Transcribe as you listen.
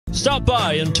Stop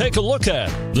by and take a look at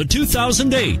the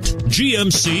 2008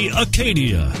 GMC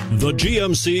Acadia. The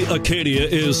GMC Acadia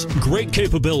is great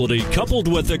capability coupled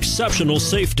with exceptional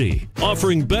safety,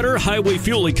 offering better highway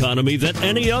fuel economy than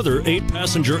any other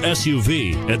 8-passenger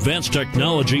SUV. Advanced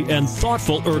technology and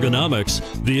thoughtful ergonomics,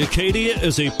 the Acadia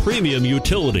is a premium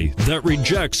utility that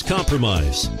rejects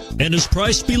compromise and is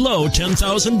priced below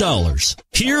 $10,000.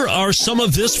 Here are some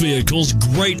of this vehicle's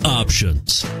great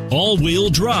options: all-wheel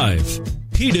drive,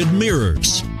 heated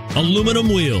mirrors, aluminum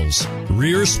wheels,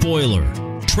 rear spoiler,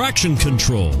 traction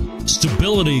control,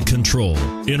 stability control,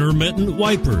 intermittent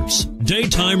wipers,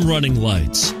 daytime running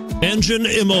lights, engine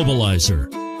immobilizer,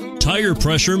 tire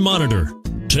pressure monitor.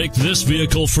 Take this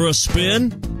vehicle for a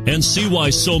spin and see why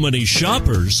so many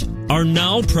shoppers are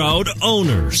now proud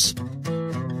owners.